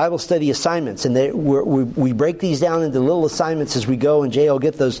the Bible study assignments, and we break these down into little assignments as we go, and Jay will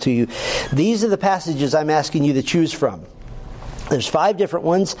get those to you. These are the passages I'm asking you to choose from. There's 5 different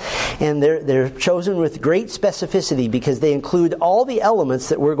ones, and they're chosen with great specificity because they include all the elements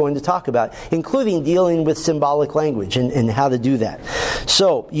that we're going to talk about, including dealing with symbolic language and how to do that.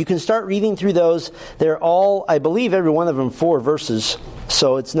 So you can start reading through those. They're all, I believe, every one of them 4 verses.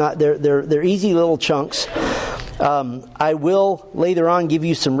 So it's not they're easy little chunks. I will later on give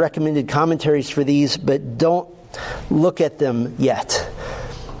you some recommended commentaries for these, but don't look at them yet.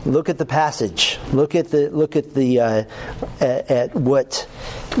 Look at the passage. Look at what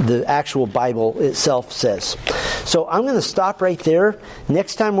the actual Bible itself says. So I'm going to stop right there.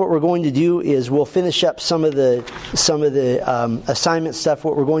 Next time, what we're going to do is we'll finish up some of the assignment stuff.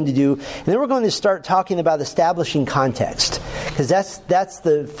 What we're going to do, and then we're going to start talking about establishing context, because that's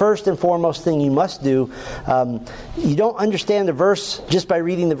the first and foremost thing you must do. You don't understand the verse just by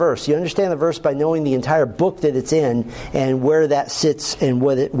reading the verse. You understand the verse by knowing the entire book that it's in and where that sits and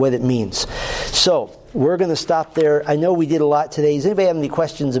what it means. So we're going to stop there. I know we did a lot today. Does anybody have any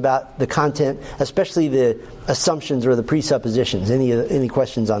questions about the content, especially the assumptions or the presuppositions? Any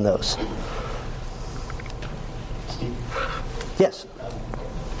questions on those? Steve? Yes.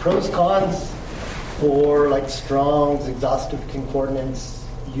 Pros, cons for like Strong's exhaustive concordance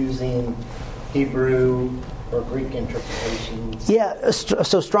using Hebrew or Greek interpretations? Yeah,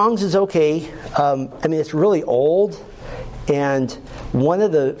 so Strong's is okay. It's really old. And one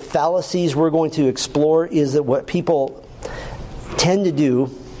of the fallacies we're going to explore is that what people tend to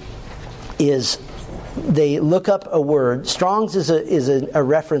do is they look up a word. Strong's is a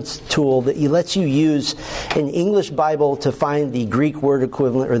reference tool that lets you use an English Bible to find the Greek word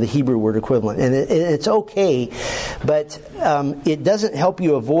equivalent or the Hebrew word equivalent. And it's okay, but it doesn't help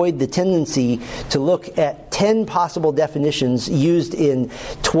you avoid the tendency to look at 10 possible definitions used in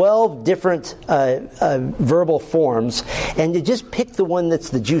 12 different verbal forms, and to just pick the one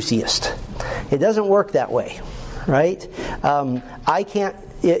that's the juiciest. It doesn't work that way, right? I can't.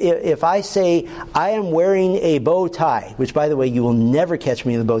 If I say, I am wearing a bow tie, which, by the way, you will never catch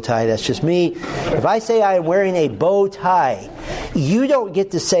me in a bow tie, that's just me. If I say I am wearing a bow tie, you don't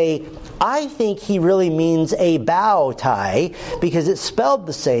get to say, I think he really means a bow tie, because it's spelled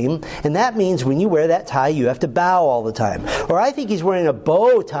the same, and that means when you wear that tie, you have to bow all the time. Or I think he's wearing a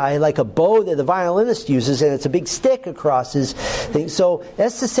bow tie, like a bow that the violinist uses, and it's a big stick across his thing. So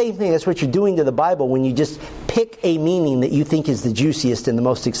that's the same thing. That's what you're doing to the Bible when you just pick a meaning that you think is the juiciest and the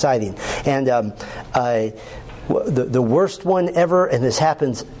most exciting. And the worst one ever, and this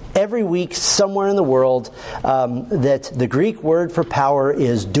happens every week somewhere in the world, that the Greek word for power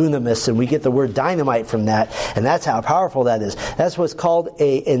is dunamis, and we get the word dynamite from that, and that's how powerful that is. That's what's called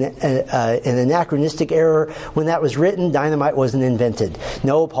an anachronistic error. When that was written, dynamite wasn't invented.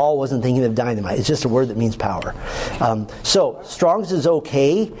 No, Paul wasn't thinking of dynamite. It's just a word that means power. So Strong's is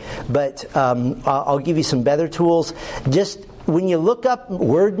okay, but I'll give you some better tools. Just when you look up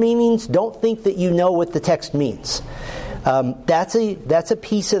word meanings, don't think that you know what the text means. That's a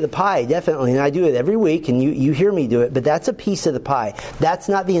piece of the pie, definitely, and I do it every week, and you hear me do it, but that's a piece of the pie. That's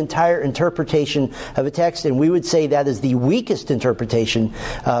not the entire interpretation of a text, and we would say that is the weakest interpretation.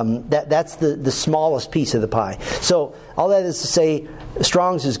 That's the smallest piece of the pie. So all that is to say,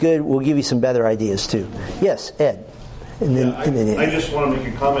 Strong's is good. We'll give you some better ideas too. Yes, Ed. I just want to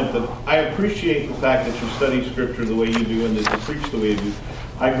make a comment that I appreciate the fact that you study Scripture the way you do and that you preach the way you do.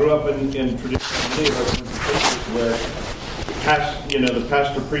 I grew up in traditional many of our churches where the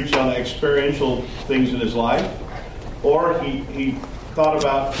pastor preached on experiential things in his life, or he thought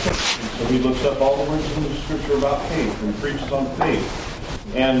about faith, and so he looks up all the words in the Scripture about faith and preaches on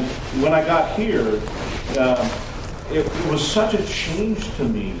faith. And when I got here, it was such a change to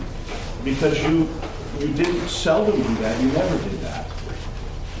me, because you didn't seldom do that. You never did that.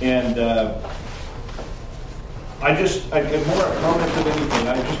 And I get more a comment than anything.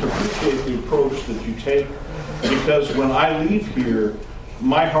 I just appreciate the approach that you take, because when I leave here,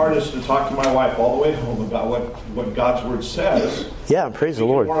 my heart is to talk to my wife all the way home about what God's Word says. Yeah, praise the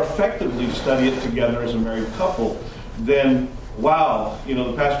Lord. More effectively study it together as a married couple than, wow,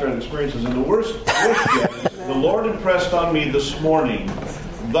 the pastor had experiences. And the worst yet is, the Lord impressed on me this morning,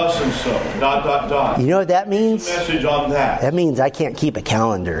 thus and so, ... You know what that means? Message on that. That means I can't keep a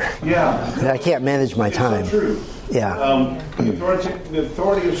calendar. Yeah. I can't manage my time. So true. Yeah. The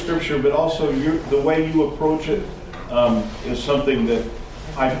authority of Scripture, but also the way you approach it is something that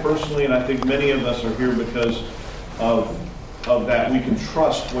I personally, and I think many of us are here because of that. We can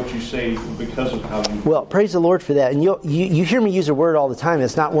trust what you say because of how you... Well, praise the Lord for that. And you hear me use a word all the time.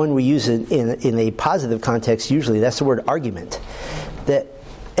 It's not one we use in a positive context usually. That's the word argument. That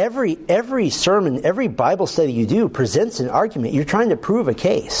every sermon, every Bible study you do presents an argument. You're trying to prove a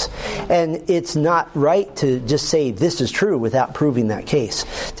case. And it's not right to just say this is true without proving that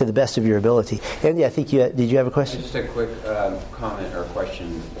case to the best of your ability. Andy, I think did you have a question? Just a quick comment or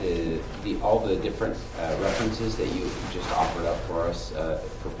question. All the different references that you just offered up for us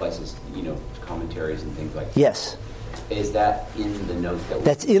for places, commentaries and things like that. Yes. Is that in the notes?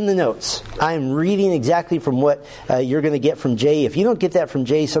 That's in the notes. I'm reading exactly from what you're going to get from Jay. If you don't get that from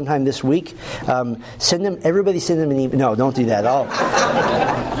Jay sometime this week, everybody send him an email. No, don't do that.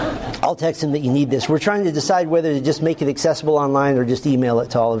 I'll text him that you need this. We're trying to decide whether to just make it accessible online or just email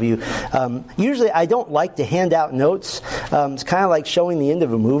it to all of you. Usually I don't like to hand out notes. It's kind of like showing the end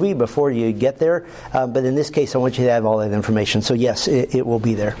of a movie before you get there. But in this case, I want you to have all that information. So yes, it will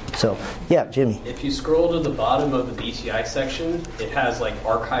be there. So yeah, Jimmy. If you scroll to the bottom of the BTI section, it has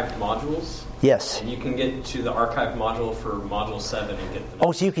archived modules. Yes. And you can get to the archived module for Module 7 and get them.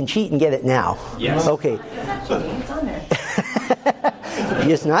 Oh, so you can cheat and get it now. Yes. Okay. It's not cheating, it's on there.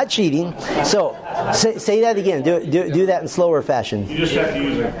 It's not cheating. So say that again. Do that in slower fashion. You just have to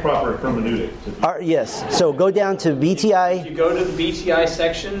use a proper hermeneutic. Yes. So go down to BTI. If you go to the BTI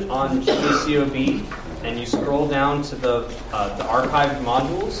section on GCOB and you scroll down to the archived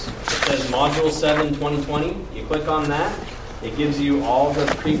modules, it says Module 7 2020. You click on that. It gives you all the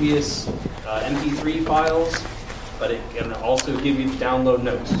previous MP3 files, but it can also give you download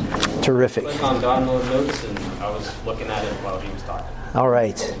notes. Terrific. Click on download notes, and I was looking at it while he was talking. All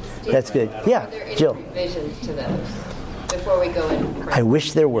right. That's good. Yeah, Are there any Jill. revisions to those before we go in? I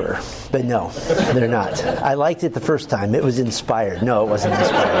wish there were, but no, they're not. I liked it the first time. It was inspired. No, it wasn't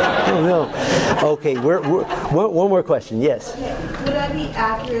inspired. Oh, no. Okay, one more question. Yes. Okay. Would I be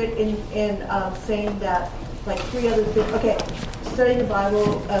accurate in saying that, like 3 other things? Okay, studying the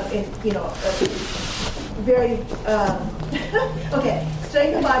Bible, very, okay,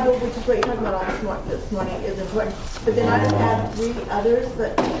 studying the Bible, which is what you're talking about all this morning, is important. But then I would add 3 others,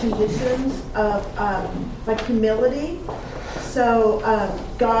 the conditions of like humility. So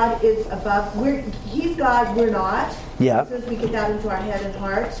God is above. He's God. We're not. Yeah. As soon as we get that into our head and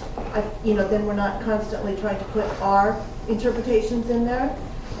heart, then we're not constantly trying to put our interpretations in there.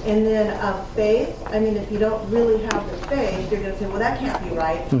 And then faith. I mean, if you don't really have the faith, you're going to say, well, that can't be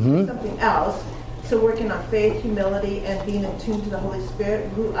right. Mm-hmm. Something else. So working on faith, humility, and being in tune to the Holy Spirit,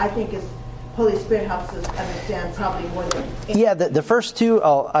 who I think is Holy Spirit helps us understand probably more than anything. Yeah, the first 2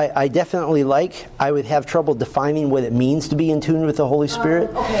 I definitely like. I would have trouble defining what it means to be in tune with the Holy Spirit.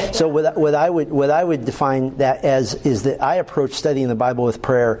 Okay. So what I would define that as is that I approach studying the Bible with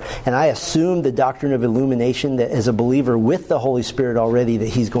prayer, and I assume the doctrine of illumination, that as a believer with the Holy Spirit already, that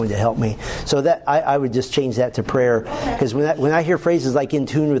He's going to help me. So that I would just change that to prayer, because when I hear phrases like in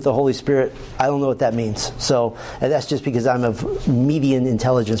tune with the Holy Spirit, I don't know what that means. So that's just because I'm of median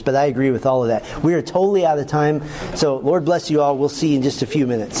intelligence, but I agree with all of that. We are totally out of time. So Lord bless you all. We'll see you in just a few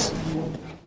minutes.